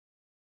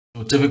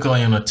So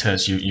typically on a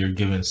test, you're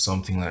given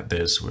something like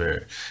this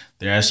where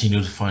they're asking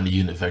you to find a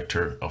unit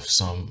vector of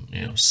some,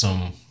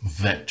 some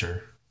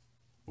vector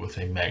with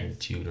a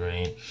magnitude,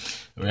 right?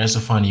 We're asked to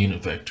find a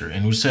unit vector.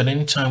 And we said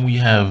anytime we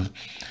have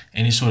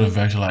any sort of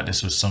vector like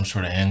this with some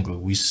sort of angle,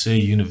 we say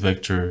unit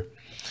vector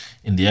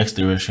in the x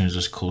direction is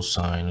just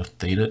cosine of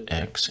theta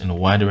x, in the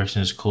y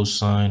direction is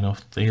cosine of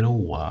theta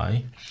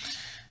y,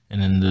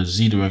 and in the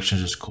z direction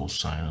is just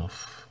cosine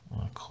of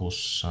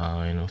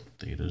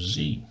theta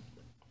z.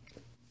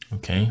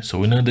 Okay, so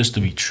we know this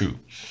to be true.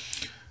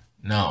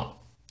 Now,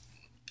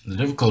 the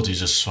difficulty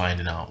is just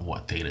finding out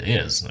what theta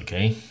is,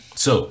 okay?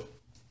 So,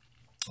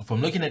 if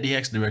I'm looking at the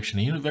x direction,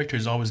 the unit vector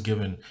is always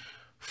given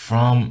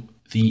from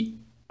the,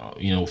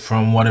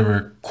 from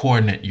whatever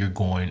coordinate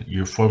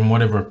you're from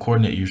whatever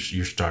coordinate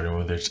you're starting,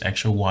 whether it's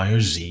x or y or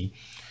z,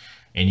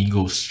 and you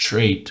go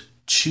straight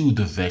to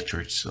the vector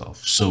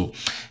itself. So,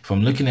 if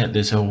I'm looking at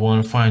this, I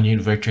want to find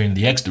unit vector in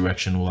the x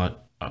direction. Well,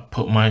 I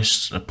put my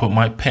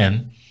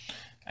pen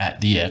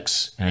at the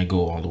x, and I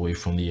go all the way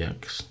from the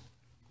x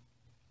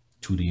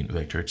to the unit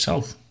vector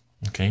itself.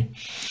 Okay.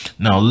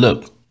 Now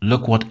look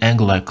what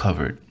angle I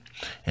covered.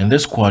 In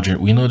this quadrant,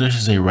 we know this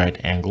is a right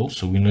angle,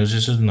 so we know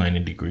this is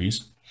 90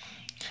 degrees,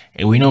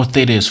 and we know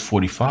theta is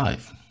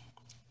 45.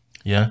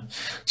 Yeah.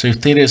 So if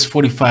theta is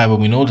 45, but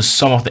we know the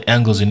sum of the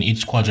angles in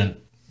each quadrant,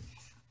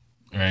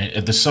 right?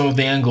 If the sum of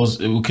the angles,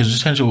 because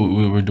essentially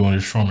we were doing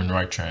is forming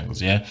right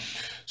triangles. Yeah.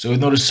 So we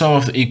know the sum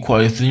of the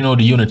if you know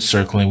the unit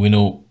circling, we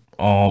know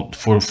all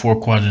for 4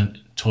 quadrant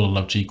total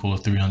up to equal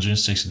to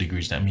 360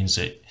 degrees. That means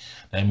that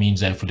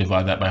if we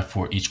divide that by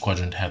 4, each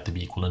quadrant have to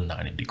be equal to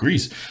 90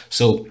 degrees.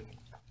 So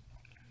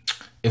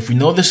if we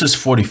know this is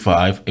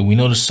 45 and we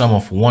know the sum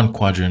of one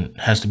quadrant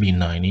has to be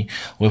 90,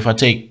 well, if I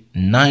take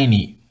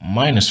 90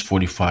 minus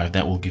 45,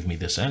 that will give me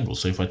this angle.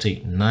 So if I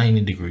take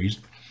 90 degrees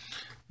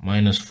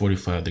minus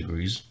 45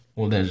 degrees,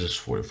 well, that's just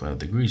 45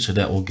 degrees. So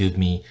that will give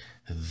me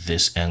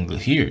this angle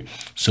here.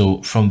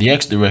 So from the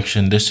x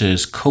direction, this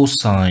is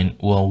cosine,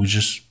 well, we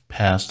just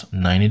passed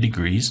 90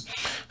 degrees.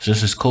 So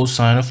this is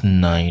cosine of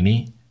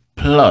 90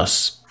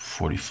 plus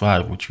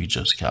 45, which we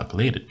just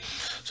calculated.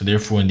 So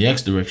therefore in the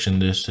x direction,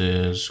 this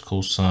is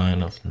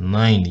cosine of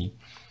 90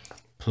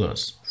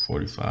 plus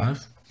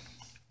 45.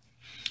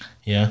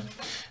 Yeah.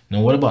 Now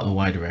what about the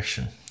y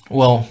direction?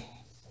 Well,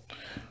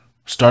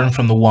 starting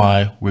from the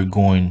y, we're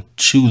going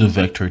to the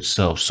vector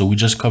itself. So we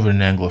just covered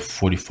an angle of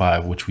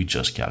 45, which we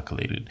just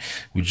calculated.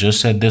 We just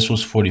said this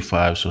was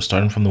 45. So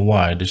starting from the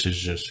y, this is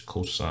just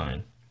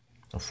cosine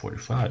of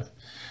 45.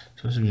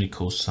 So this would be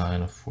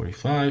cosine of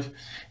 45.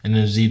 And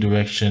in the z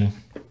direction,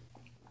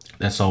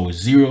 that's always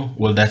 0.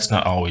 Well, that's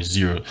not always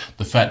 0.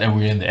 The fact that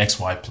we're in the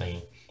xy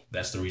plane,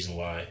 that's the reason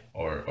why,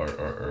 or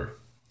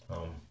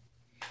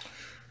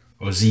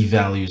z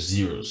value is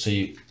 0. So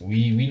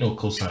we know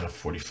cosine of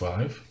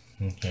 45.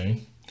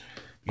 Okay,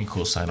 we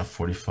cosine of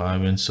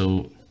 45, and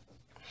so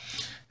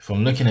if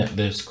I'm looking at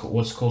this,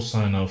 what's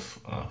cosine of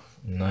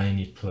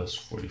 90 plus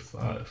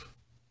 45?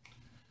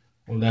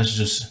 Well, that's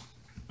just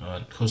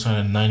cosine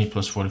of 90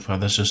 plus 45.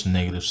 That's just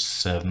negative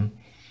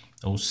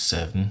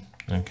 707.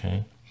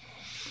 Okay,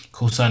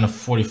 cosine of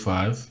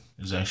 45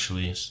 is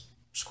actually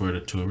square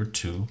root of 2 over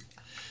 2,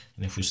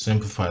 and if we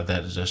simplify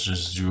that, that's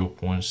just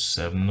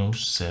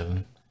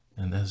 0.707,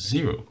 and that's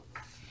 0.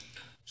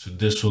 So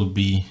this will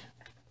be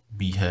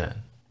b hat.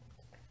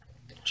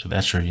 So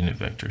that's your unit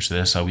vector. So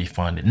that's how we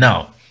find it.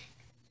 Now,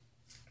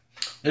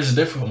 there's a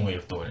different way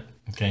of doing it.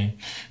 Okay,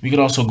 we could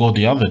also go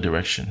the other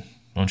direction.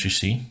 Don't you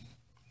see?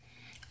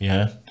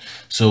 Yeah.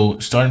 So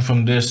starting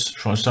from this,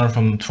 from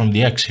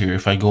the x here,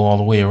 if I go all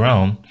the way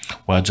around,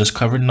 well, I just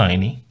covered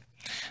 90.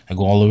 I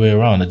go all the way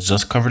around. I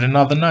just covered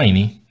another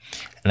 90,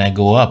 and I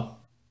go up.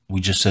 We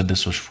just said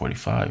this was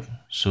 45.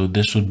 So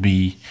this would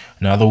be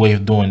another way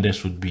of doing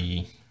this would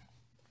be.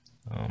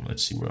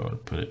 Let's see where I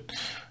would put it.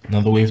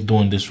 Another way of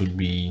doing this would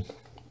be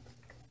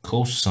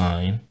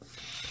cosine.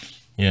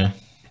 Yeah,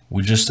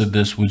 we just did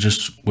this. We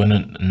just went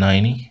at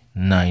 90.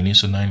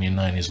 So 90 and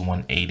 90 is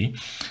 180.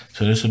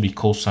 So this would be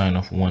cosine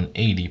of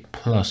 180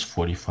 plus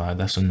 45.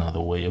 That's another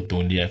way of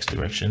doing the x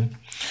direction.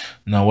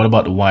 Now, what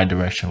about the y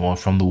direction? Well,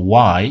 from the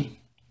y,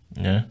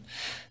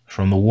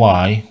 from the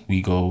y,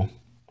 we go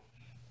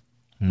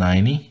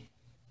 90,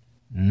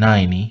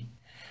 90,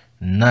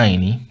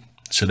 90.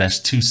 So that's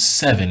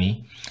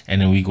 270.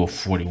 And then we go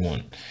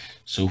 41.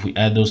 So if we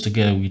add those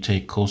together, we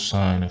take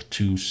cosine of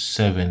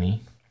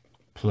 270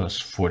 plus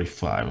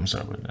 45. I'm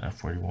sorry about that,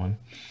 41.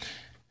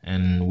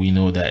 And we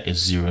know that it's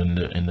 0 in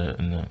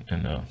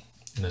the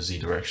z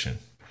direction.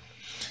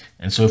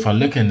 And so if I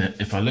look at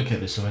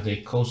this, if I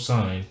take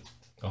cosine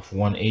of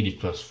 180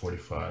 plus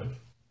 45,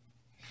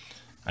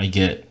 I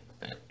get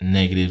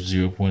negative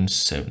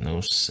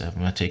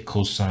 0.707. I take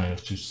cosine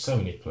of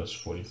 270 plus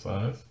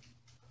 45.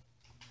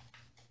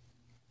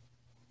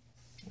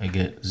 I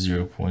get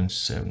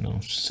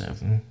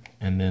 0.707,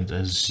 and then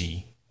that's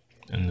z,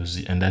 and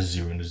that's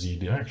 0 in the z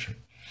direction.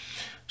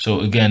 So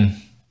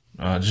again,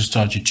 just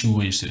taught you 2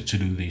 ways to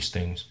do these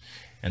things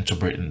and to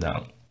break them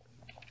down.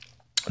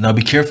 Now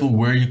be careful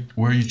where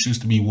you choose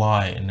to be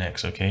y and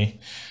x, okay?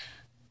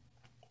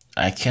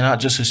 I cannot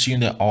just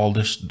assume that all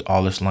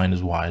this line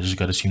is y. I just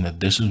got to assume that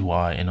this is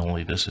y and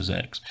only this is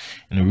x.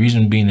 And the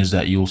reason being is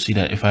that you'll see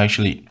that if I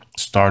actually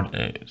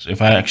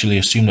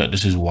assume that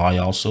this is y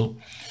also,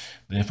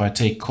 then if I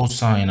take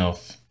cosine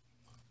of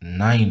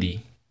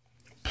 90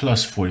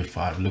 plus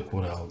 45, look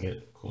what I'll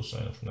get.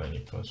 Cosine of 90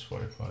 plus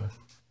 45.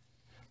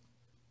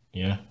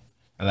 Yeah,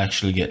 I'll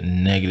actually get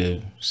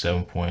negative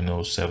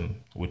 7.07,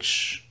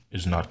 which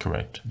is not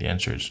correct. The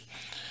answer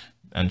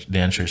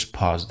is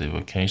positive.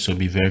 Okay, so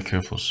be very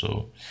careful.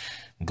 So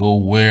go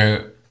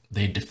where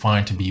they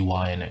define to be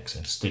y and x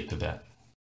and stick to that.